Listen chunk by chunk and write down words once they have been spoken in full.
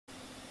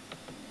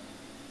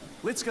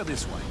Let's go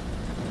this way.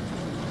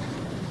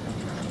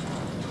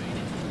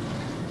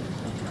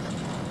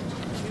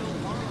 Killed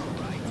Harlow,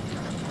 right?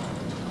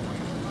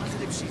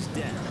 Positive she's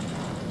dead.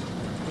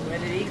 Where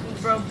did he come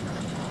from?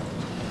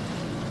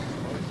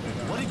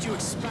 What did you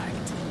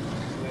expect?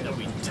 That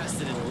we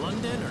tested in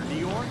London or New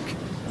York?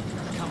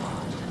 Come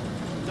on,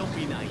 don't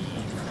be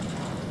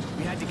naive.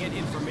 We had to get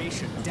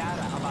information,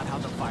 data about how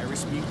the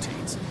virus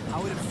mutates,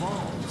 how it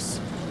evolves,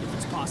 if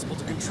it's possible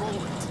to control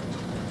it.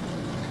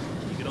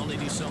 You can only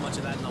do so much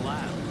of that in the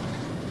lab.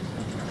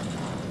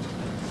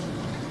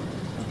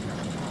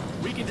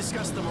 We can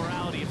discuss the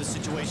morality of the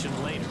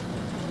situation later.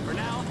 For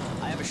now,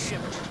 I have a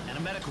ship and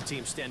a medical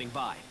team standing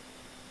by.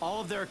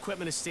 All of their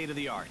equipment is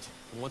state-of-the-art.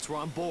 And once we're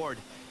on board,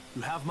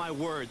 you have my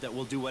word that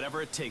we'll do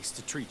whatever it takes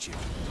to treat you.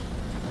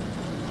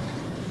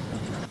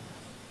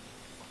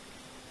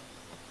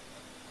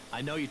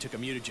 I know you took a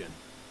mutagen.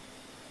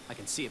 I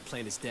can see it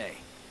plain as day.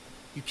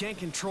 You can't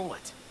control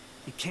it.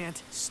 You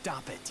can't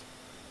stop it.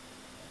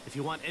 If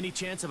you want any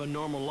chance of a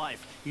normal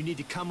life, you need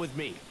to come with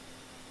me.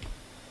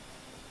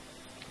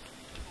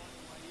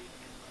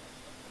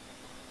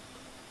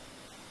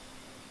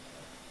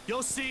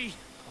 You'll see.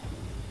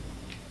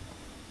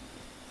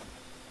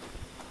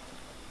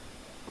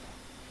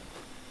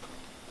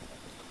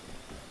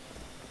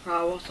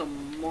 Ah, what's a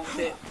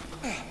moffat?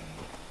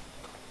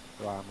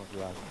 Drama.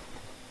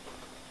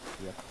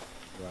 Yep,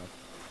 right.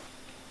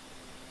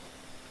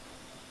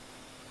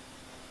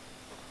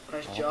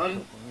 Where's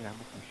John?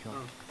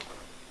 Oh.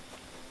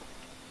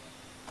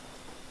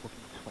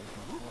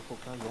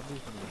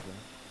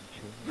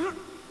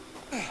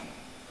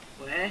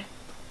 Where?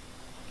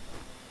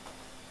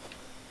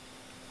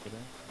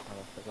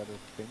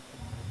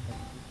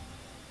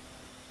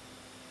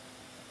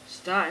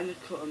 Starting the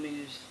cut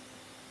means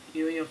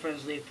you and your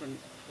friends leave for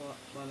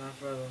now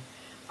forever.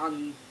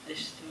 And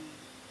this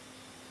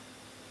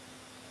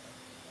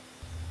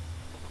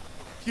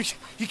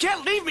You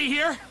can't leave me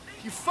here!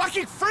 You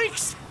fucking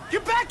freaks!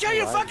 Get back here,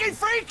 you fucking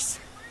freaks!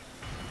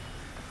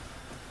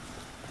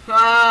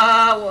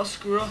 Ah, what a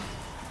screw up.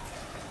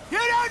 You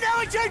don't know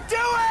what you're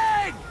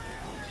doing!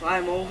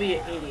 Climb over,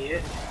 you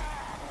idiot.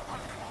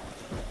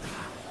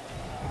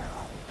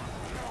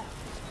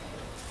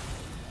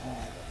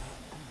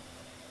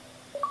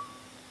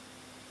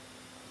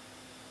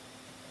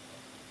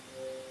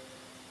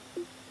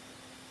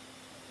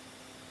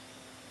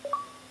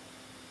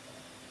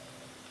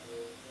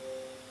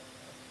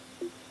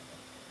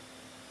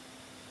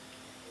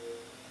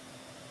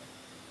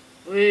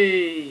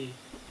 Whee!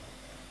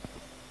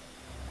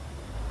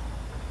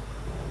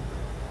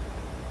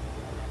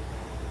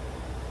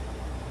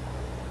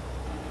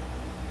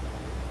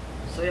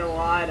 See you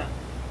later.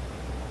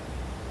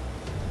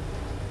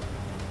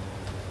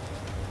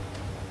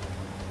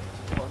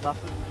 What's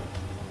happened?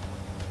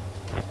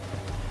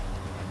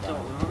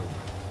 Don't know.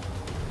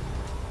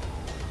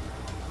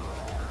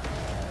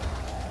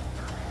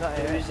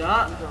 Who's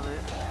that? Who's on it?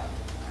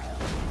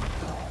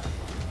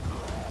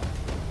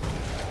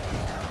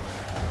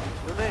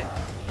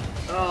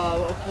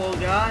 Oh, what a poor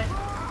guy.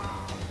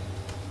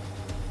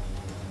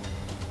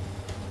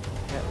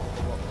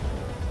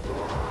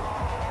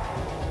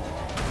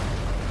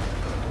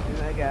 Do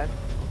that again.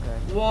 Okay.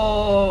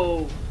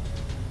 Whoa!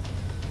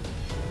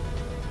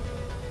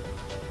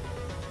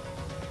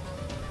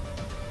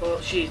 Well,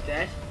 she's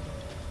dead.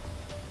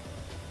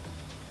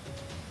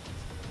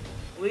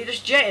 We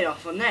just jetted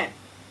off on them.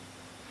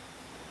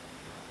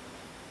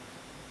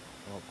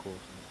 Oh, of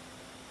course.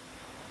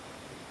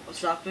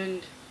 What's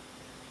happened?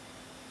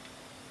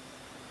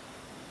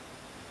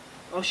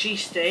 Oh, she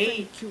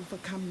stayed. Thank you for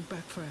coming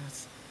back for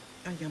us.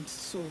 I am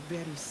so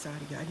very sorry.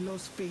 I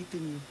lost faith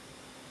in you.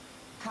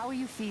 How are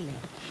you feeling?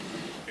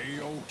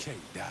 A-okay,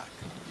 Doc.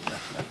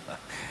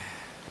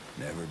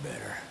 Never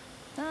better.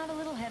 I have a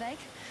little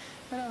headache,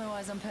 but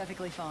otherwise I'm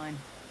perfectly fine.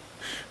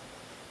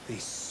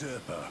 This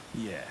Serper,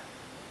 yeah.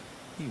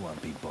 He won't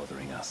be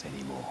bothering us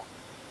anymore.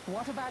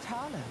 What about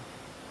Harlow?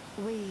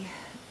 We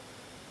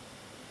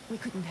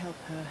couldn't help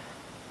her.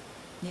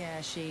 Yeah,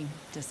 she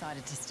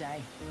decided to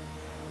stay.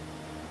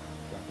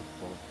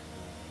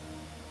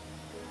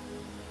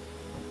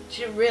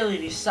 She really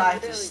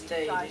decided to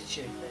stay, did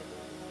she?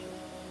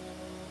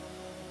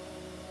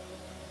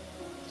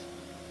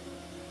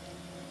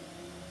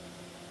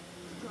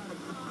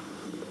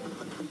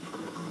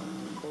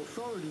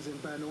 Authorities in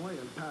Banoi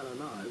and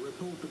Palanai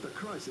report that the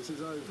crisis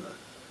is over.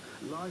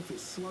 Life is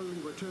slowly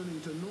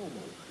returning to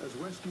normal as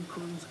rescue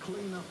crews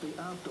clean up the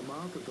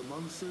aftermath of the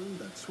monsoon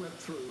that swept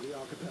through the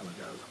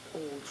archipelago.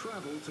 All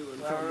travel to and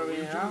from the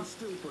region is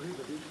still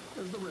prohibited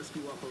as the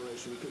rescue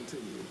operation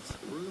continues.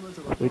 Rumours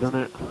of a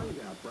possible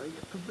plague outbreak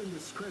have been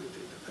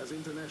discredited as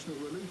international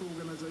relief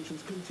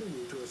organisations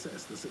continue to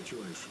assess the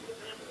situation.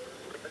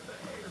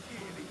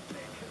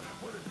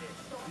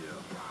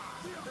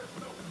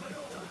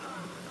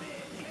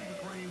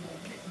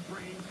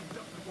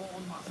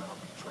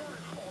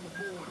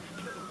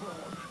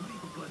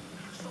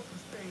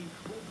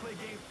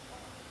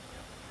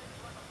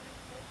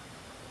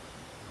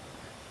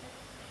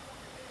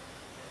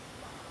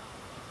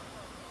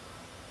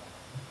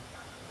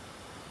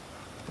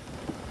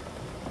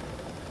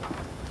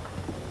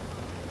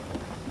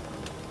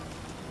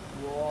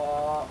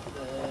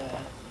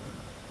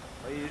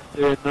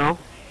 doing now?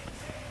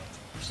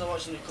 I'm still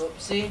watching the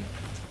cutscene.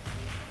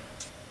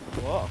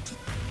 What?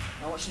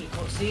 I'm watching the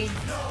cutscene.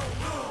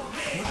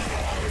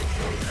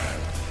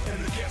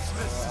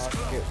 I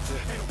skipped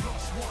it.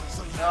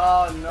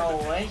 Oh, no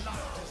way.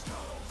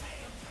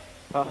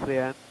 That's the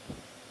end.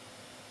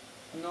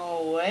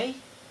 No way.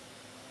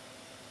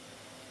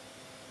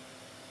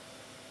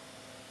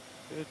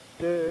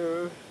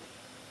 Do.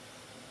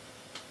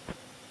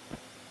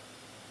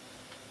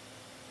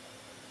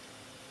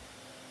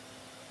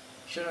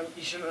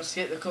 You shouldn't have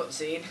skipped the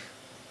cutscene.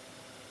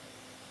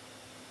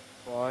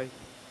 Why?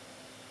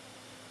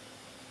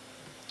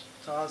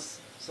 Cause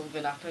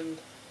something happened.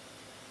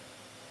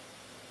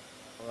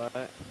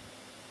 Right.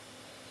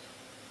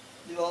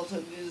 The all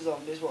turned into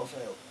zombies, what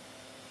failed?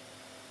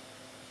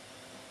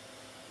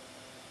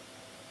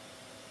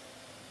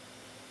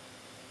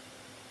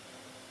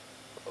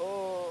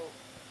 Oh.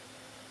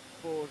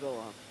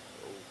 Borderlands.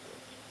 Oh,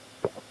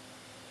 God.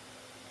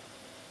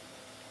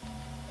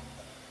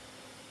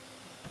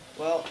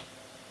 Well,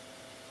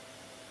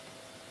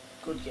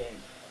 good game.